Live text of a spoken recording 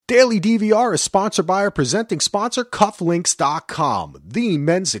Daily DVR is sponsored by our presenting sponsor, Cufflinks.com, the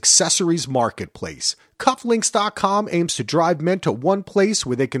men's accessories marketplace. Cufflinks.com aims to drive men to one place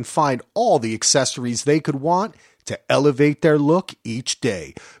where they can find all the accessories they could want to elevate their look each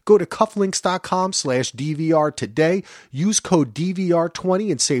day. Go to cufflinks.com/DVR today. Use code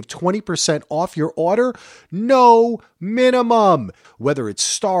DVR20 and save 20% off your order. No minimum. Whether it's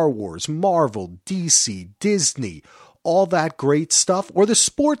Star Wars, Marvel, DC, Disney, all that great stuff, or the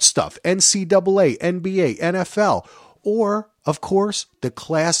sports stuff, NCAA, NBA, NFL, or, of course, the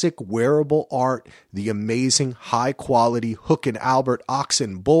classic wearable art, the amazing high-quality Hook & Albert Ox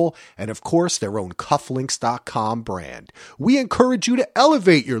and Bull, and, of course, their own Cufflinks.com brand. We encourage you to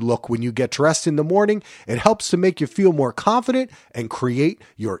elevate your look when you get dressed in the morning. It helps to make you feel more confident and create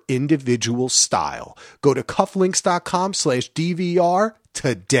your individual style. Go to Cufflinks.com/DVR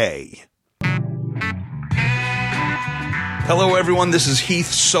today. Hello, everyone. This is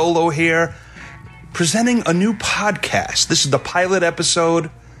Heath Solo here, presenting a new podcast. This is the pilot episode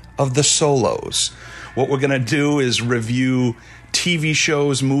of The Solos. What we're going to do is review TV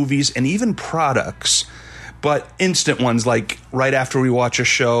shows, movies, and even products, but instant ones like right after we watch a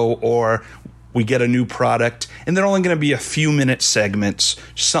show or we get a new product, and they're only going to be a few minute segments,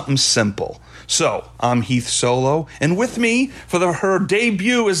 something simple. So, I'm Heath Solo, and with me for her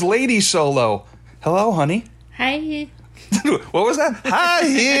debut is Lady Solo. Hello, honey. Hi. What was that?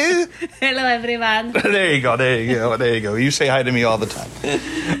 Hi. Hello, everyone. There you go. You say hi to me all the time.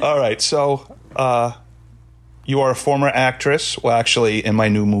 All right. So, you are a former actress. Well, actually, in my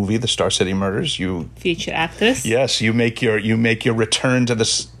new movie, The Star City Murders, you Future actress. Yes, you make your return to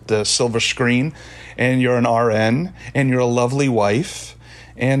the silver screen, and you're an RN, and you're a lovely wife.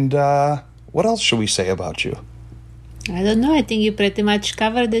 And what else should we say about you? I don't know. I think you pretty much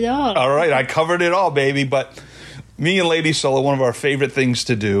covered it all. All right, I covered it all, baby. But me and Lady Solo, one of our favorite things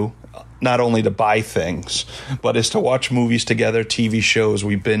to do, not only to buy things, but is to watch movies together, TV shows.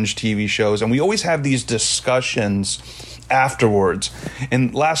 We binge TV shows, and we always have these discussions afterwards.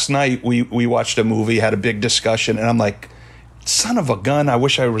 And last night, we watched a movie, had a big discussion, and I'm like, son of a gun, I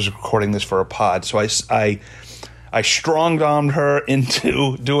wish I was recording this for a pod. So I strong-armed her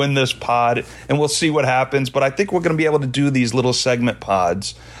into doing this pod, and we'll see what happens. But I think we're going to be able to do these little segment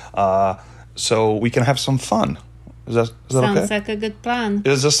pods so we can have some fun. Is that Sounds okay? like a good plan.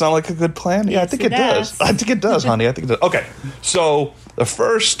 Does this sound like a good plan? Yeah, Yes, I think it does. I think it does, honey. I think it does. Okay, so the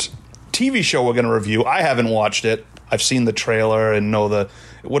first TV show we're going to review, I haven't watched it. I've seen the trailer and know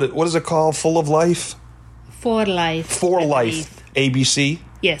what is it called? Full of Life? For Life. For Life. ABC?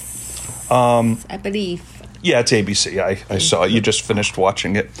 Yes. I believe. Yeah, it's ABC. I saw it. You just finished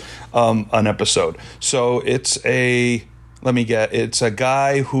watching it, an episode. So it's a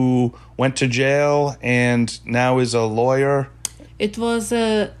guy who went to jail and now is a lawyer. It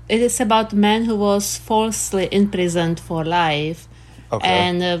is about a man who was falsely imprisoned for life. Okay.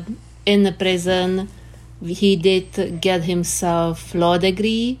 And in the prison, he did get himself law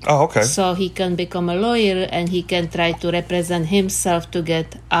degree. Oh, okay. So he can become a lawyer and he can try to represent himself to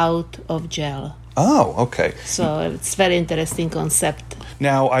get out of jail. Oh, okay. So it's very interesting concept.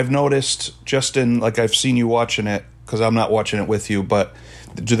 Now, I've noticed just I've seen you watching it, because I'm not watching it with you, but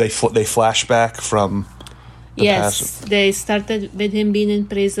do they flash back from the past? They started with him being in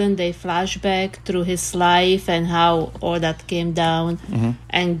prison. They flash back through his life and how all that came down,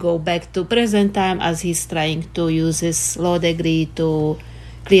 and go back to present time as he's trying to use his law degree to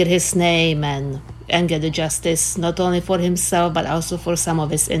clear his name and get the justice, not only for himself, but also for some of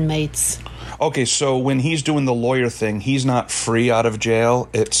his inmates. Okay, so when he's doing the lawyer thing, he's not free out of jail?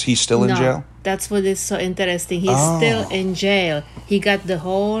 He's still in jail? That's what is so interesting. He's still in jail. He got the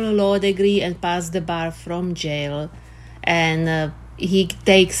whole law degree and passed the bar from jail. And he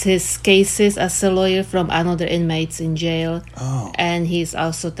takes his cases as a lawyer from another inmates in jail. Oh. And he's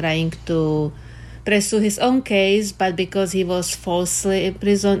also trying to pursue his own case, but because he was falsely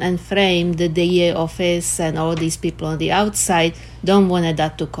imprisoned and framed, the DA office and all these people on the outside don't want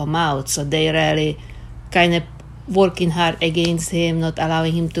that to come out. So they really kind of working hard against him, not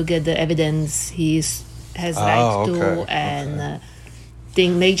allowing him to get the evidence he has right to, and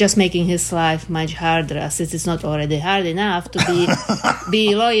just making his life much harder, since it's not already hard enough to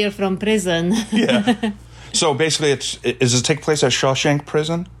be a lawyer from prison. Yeah. So basically, does it take place at Shawshank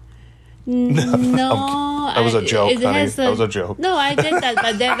Prison? No, that was a joke, honey. That was a joke. No, I get that,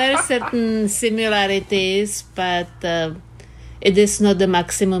 but there were certain similarities, but it is not the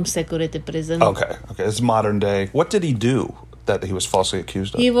maximum security prison. Okay, it's modern day. What did he do that he was falsely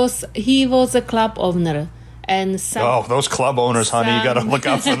accused of? He was a club owner, and those club owners, honey, you got to look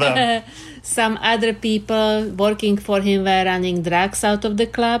out for them. some other people working for him were running drugs out of the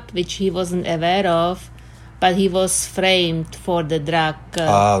club, which he wasn't aware of, but he was framed for the drug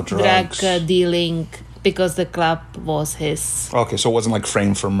dealing because the club was his. Okay, so it wasn't like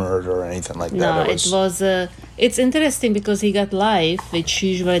framed for murder or anything like that. No, it was. It's interesting because he got life, which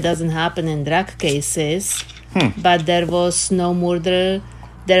usually doesn't happen in drug cases. But there was no murder.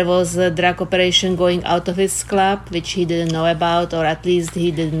 There was a drug operation going out of his club, which he didn't know about, or at least he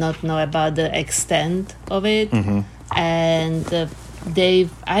did not know about the extent of it. And they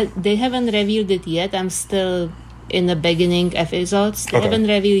haven't revealed it yet. I'm still in the beginning episodes. They haven't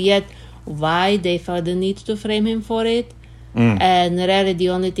revealed yet why they felt the need to frame him for it. And really the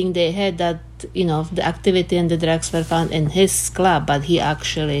only thing they had that, the activity and the drugs were found in his club, but he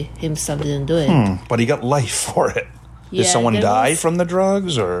actually himself didn't do it. But he got life for it. Did someone die from the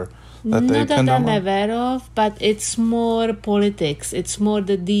drugs or that they not that I'm on? aware of, but it's more politics. It's more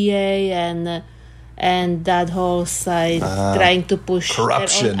the DA and that whole side trying to push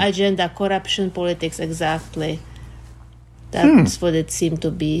corruption. their own agenda, corruption, politics, exactly. That's what it seemed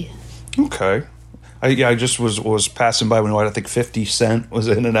to be. Okay. I just was passing by when I think 50 Cent was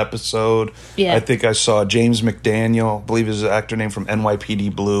in an episode. Yeah. I think I saw James McDaniel, I believe is an actor named from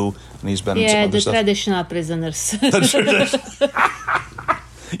NYPD Blue, and he's been in some other stuff. Traditional prisoners.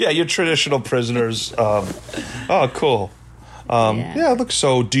 Yeah, your traditional prisoners. Cool. It looks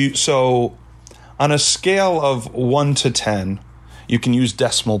so. So, on a scale of 1 to 10, you can use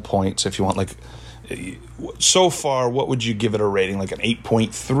decimal points if you want. Like, so far, what would you give it a rating? Like an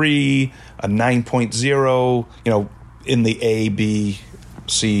 8.3, a 9.0? In the A, B,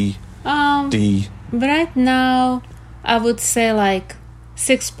 C, D. Right now, I would say like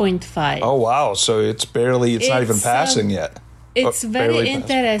 6.5. Oh wow! So it's not even passing yet. It's very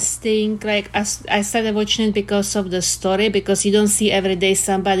interesting. Like I started watching it because of the story, because you don't see every day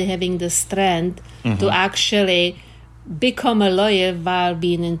somebody having the strength to actually become a lawyer while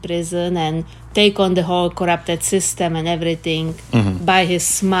being in prison and take on the whole corrupted system and everything by his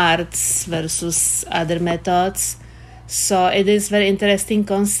smarts versus other methods. So it is very interesting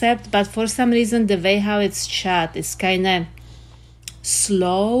concept, but for some reason the way how it's shot is kind of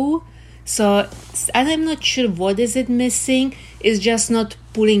slow. So I'm not sure what is it missing. It's just not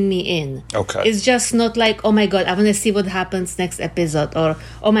pulling me in. Okay. It's just not like, oh my God, I want to see what happens next episode, or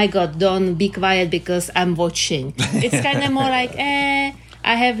oh my God, don't be quiet because I'm watching. It's kind of more like,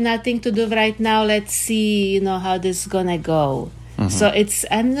 I have nothing to do right now. Let's see, how this is gonna go. So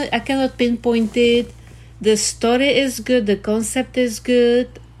I cannot pinpoint it. The story is good. The concept is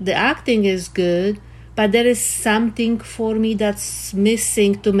good. The acting is good. But there is something for me that's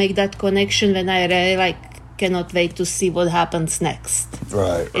missing to make that connection when I really cannot wait to see what happens next.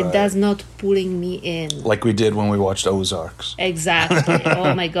 Right. It does not pulling me in. Like we did when we watched Ozarks. Exactly.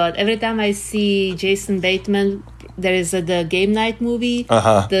 Oh my God. Every time I see Jason Bateman, there is the game night movie.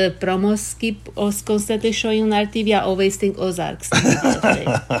 The promos keep constantly showing on our TV. I always think Ozarks.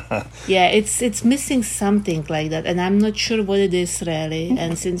 Yeah, it's missing something like that, and I'm not sure what it is really.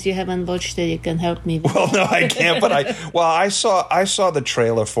 And since you haven't watched it, you can help me. Well, no, I can't. But I saw the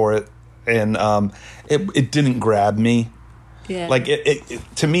trailer for it, and it didn't grab me. Yeah. Like it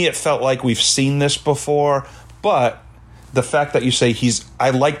to me, it felt like we've seen this before. But the fact that you say I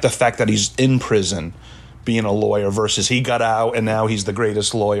like the fact that he's in prison, being a lawyer versus he got out and now he's the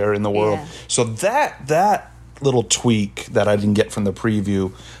greatest lawyer in the world. Yeah. So that little tweak that I didn't get from the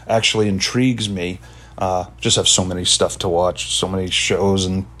preview actually intrigues me. Just have so many stuff to watch, so many shows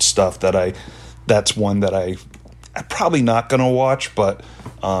and stuff that's one that I'm probably not going to watch, but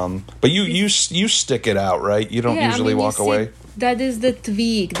you stick it out, right? You don't usually walk away. That is the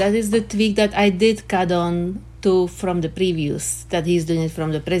tweak. That I did cut on to from the previews, that he's doing it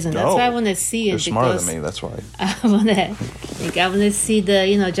from the prison. That's why I want to see it. You're smarter than me, that's why. I want to see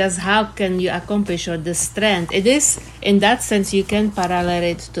the, just how can you accomplish or the strength. It is, in that sense, you can parallel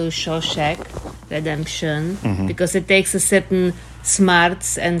it to Shawshank Redemption, because it takes a certain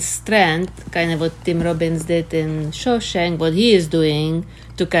smarts and strength, kind of what Tim Robbins did in Shawshank, what he is doing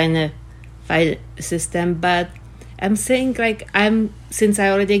to kind of fight the system. But I'm saying, since I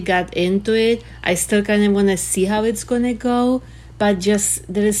already got into it, I still kind of want to see how it's going to go, but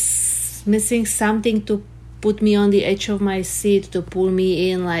just there is missing something to put me on the edge of my seat, to pull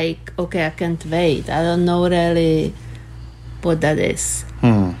me in, okay, I can't wait. I don't know really what that is.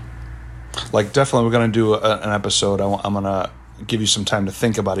 Definitely we're going to do an episode. I'm going to give you some time to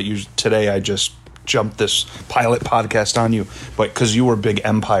think about it. Today I just jump this pilot podcast on you, but because you were a big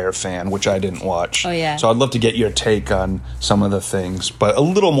Empire fan, which I didn't watch. Oh, yeah. So I'd love to get your take on some of the things, but a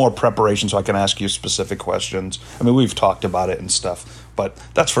little more preparation so I can ask you specific questions. I mean, we've talked about it and stuff, but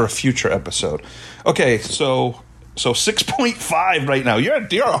that's for a future episode. Okay, so 6.5 right now. You're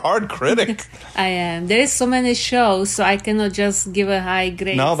a hard critic. I am. There is so many shows, so I cannot just give a high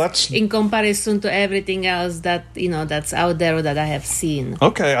grade. No, that's in comparison to everything else that that's out there or that I have seen.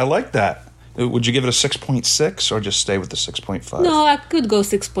 Okay, I like that. Would you give it a 6.6 or just stay with the 6.5? No, I could go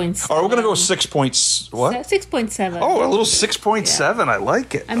 6.7. All right, we're gonna go 6. What? 6.7. Oh, a little 6.7. Yeah. I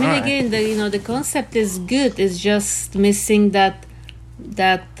like it. I mean, again, the concept is good. It's just missing that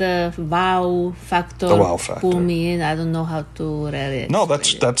wow factor. The wow factor. Pull me in. I don't know how to really. No,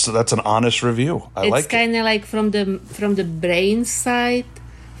 that's an honest review. It's kind of like from the brain side,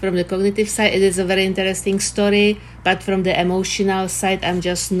 from the cognitive side. It is a very interesting story, but from the emotional side, I'm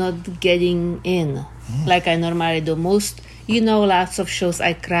just not getting in like I normally do. Most, lots of shows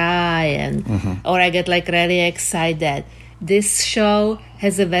I cry or I get like really excited. This show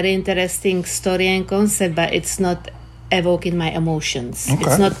has a very interesting story and concept, but it's not evoking my emotions. Okay.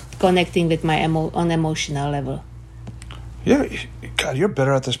 It's not connecting with my on emotional level. Yeah, God, you're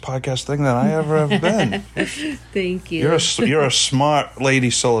better at this podcast thing than I ever have been. Thank you. You're a smart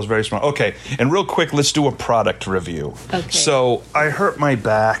lady. Soul is very smart. Okay, and real quick, let's do a product review. Okay. So I hurt my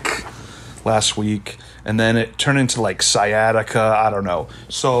back last week, and then it turned into like sciatica. I don't know.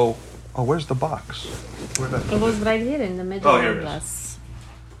 So, where's the box? It was right here in the middle of the glass.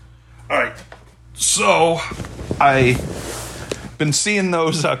 All right. So, I've been seeing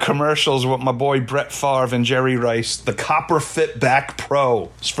those commercials with my boy Brett Favre and Jerry Rice. The Copper Fit Back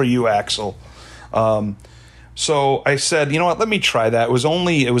Pro is for you, Axel. So I said, you know what? Let me try that.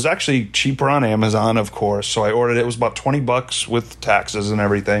 It was actually cheaper on Amazon, of course. So I ordered it. It was about $20 with taxes and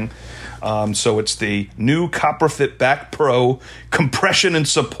everything. So it's the new Copper Fit Back Pro compression and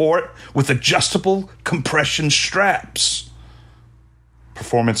support with adjustable compression straps.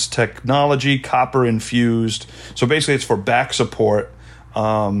 Performance technology, copper infused. So basically it's for back support.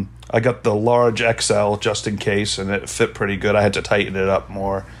 I got the large XL just in case, and it fit pretty good. I had to tighten it up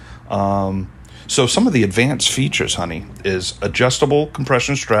more. So some of the advanced features, honey, is adjustable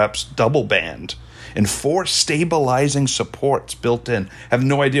compression straps, double band, and 4 stabilizing supports built in. I have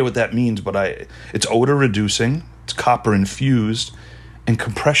no idea what that means, but it's odor reducing, it's copper infused, and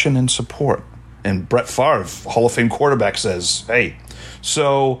compression and support. And Brett Favre, Hall of Fame quarterback, says, hey.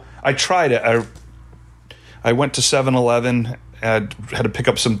 So I tried it. I went to 7-Eleven, had to pick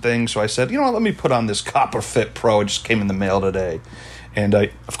up some things, so I said, let me put on this Copper Fit Pro. It just came in the mail today. And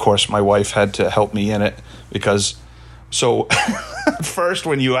of course, my wife had to help me in it because, first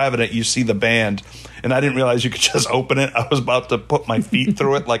when you have it, you see the band, and I didn't realize you could just open it. I was about to put my feet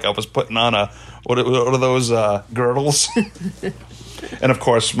through it like I was putting on what are those girdles? And of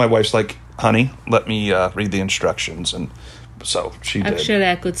course, my wife's like, honey, let me read the instructions. And so she did. Actually,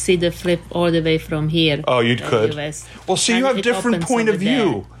 I could see the flip all the way from here. Oh, you could? Well, see, you have a different point of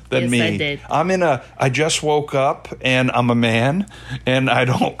view than me. Yes, I did. I just woke up, and I'm a man, and I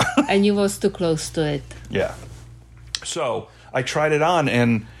don't... And you was too close to it. Yeah. So I tried it on,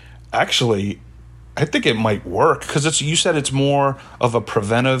 and actually, I think it might work, because you said it's more of a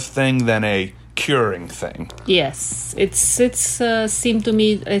preventive thing than a curing thing. Yes, it's seemed to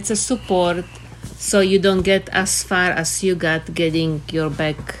me it's a support, so you don't get as far as you got getting your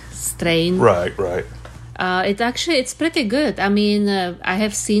back strained. Right. It's pretty good. I mean, I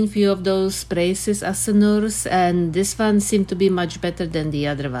have seen few of those braces as a nurse, and this one seemed to be much better than the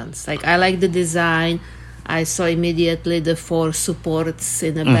other ones. Like, I like the design. I saw immediately the 4 supports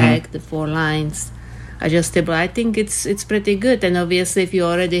in the back, the 4 lines. Adjustable. I think it's pretty good, and obviously if you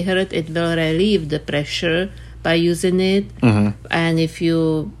already hurt, it will relieve the pressure by using it. And if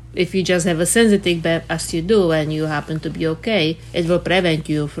you just have a sensitive back as you do, and you happen to be okay, it will prevent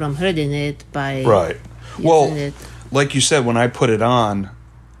you from hurting it by using it. Like you said, when I put it on,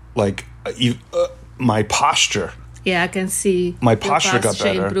 like my posture. Yeah, I can see my posture got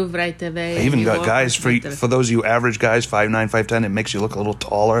better. Improve right away. I even got guys for those of you average guys, 5'9", 5'10", it makes you look a little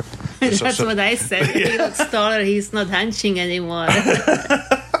taller. That's what I said. Yeah. He looks taller. He's not hunching anymore.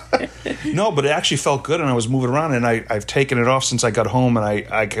 No, but it actually felt good, and I was moving around, and I've taken it off since I got home, and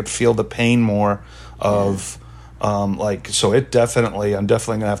I could feel the pain more of so it definitely, I'm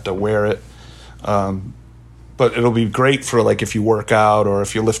definitely gonna have to wear it. But it'll be great for like if you work out or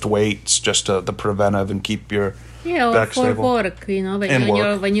if you lift weights, just the preventive and keep your or for work,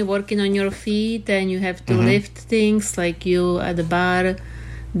 when you're working on your feet and you have to lift things like you at the bar,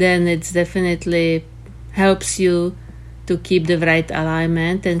 then it's definitely helps you to keep the right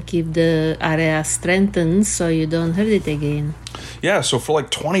alignment and keep the area strengthened so you don't hurt it again. Yeah, so for like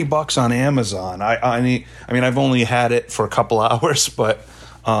 $20 on Amazon, I mean, I've only had it for a couple hours, but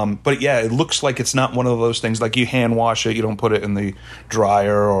yeah, it looks like it's not one of those things like you hand wash it, you don't put it in the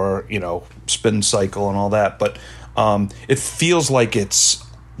dryer or spin cycle and all that. But it feels like it's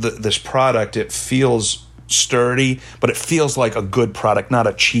this product. It feels sturdy, but it feels like a good product, not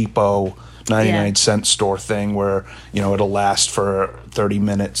a cheapo 99-cent store thing where it'll last for 30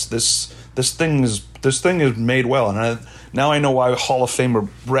 minutes. This thing is made well, and now I know why Hall of Famer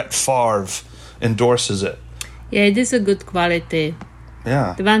Brett Favre endorses it. Yeah, it is a good quality.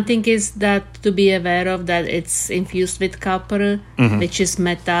 Yeah. The one thing is that to be aware of that it's infused with copper, which is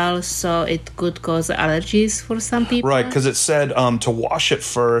metal, so it could cause allergies for some people. Right, because it said to wash it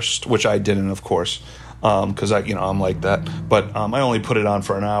first, which I didn't, of course, because I'm like that. But I only put it on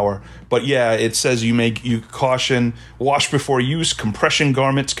for an hour. But yeah, it says you caution, wash before use. Compression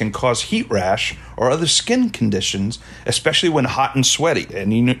garments can cause heat rash or other skin conditions, especially when hot and sweaty.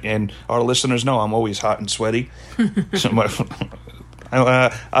 And our listeners know I'm always hot and sweaty.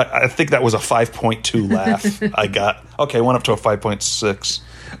 I think that was a 5.2 laugh I got. Okay, I went up to a 5.6.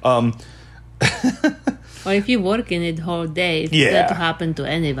 Or if you work in it whole day, that will happen to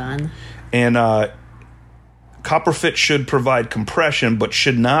anyone. And CopperFit should provide compression, but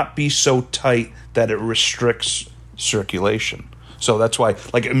should not be so tight that it restricts circulation. So that's why,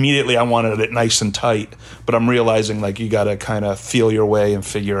 immediately I wanted it nice and tight, but I'm realizing, you got to kind of feel your way and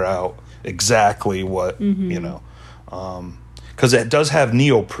figure out exactly what, because it does have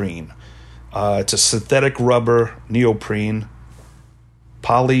neoprene. It's a synthetic rubber neoprene.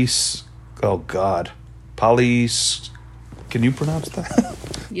 Can you pronounce that?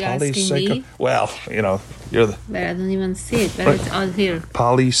 You're asking me? Well, you're the... But I don't even see it. But it's out here.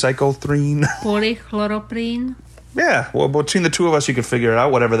 Polycyclothrene. Polychloroprene. Yeah, well, between the two of us, you can figure it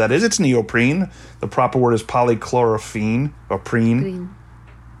out, whatever that is. It's neoprene. The proper word is polychlorophene, or prene. Green.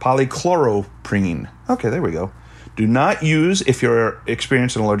 Polychloroprene. Okay, there we go. Do not use if you're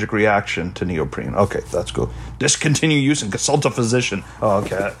experiencing an allergic reaction to neoprene. Okay, that's good. Discontinue use and consult a physician. Oh,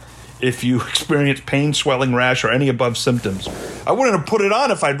 okay. If you experience pain, swelling, rash, or any above symptoms. I wouldn't have put it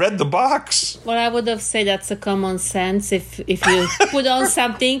on if I'd read the box. Well, I would have said that's a common sense. If you put on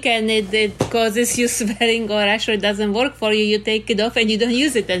something and it causes you swelling or rash or it doesn't work for you, you take it off and you don't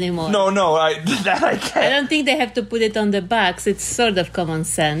use it anymore. No, I can't. I don't think they have to put it on the box. It's sort of common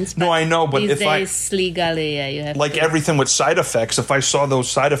sense. No, I know, but these if days, legally, you have to. Everything with side effects, if I saw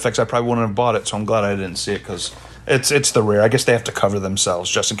those side effects, I probably wouldn't have bought it. So I'm glad I didn't see it because... It's the rare. I guess they have to cover themselves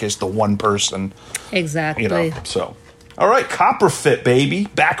just in case the one person. Exactly. So, all right, CopperFit, baby,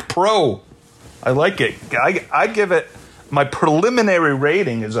 Back Pro. I like it. I give it my preliminary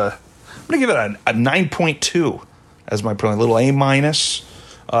rating is I'm gonna give it a 9.2 as my little A minus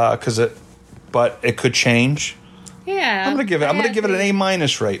but it could change. Yeah, I'm gonna give it an A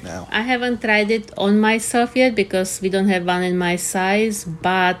minus right now. I haven't tried it on myself yet because we don't have one in my size,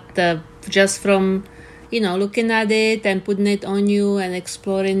 but just from looking at it and putting it on you and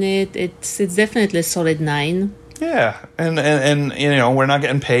exploring it, it's definitely a solid 9. Yeah, and we're not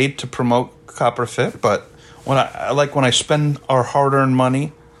getting paid to promote CopperFit, but when I spend our hard-earned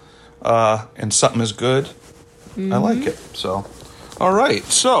money and something is good, I like it. So, all right.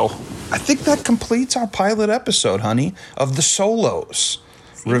 So I think that completes our pilot episode, honey, of the Solos.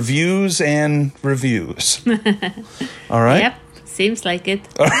 Reviews and reviews. All right? Yep, seems like it.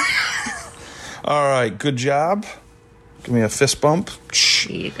 All right, good job. Give me a fist bump.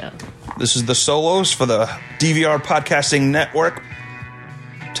 Here you go. This is the Solos for the DVR Podcasting Network.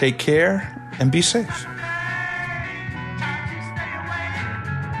 Take care and be safe.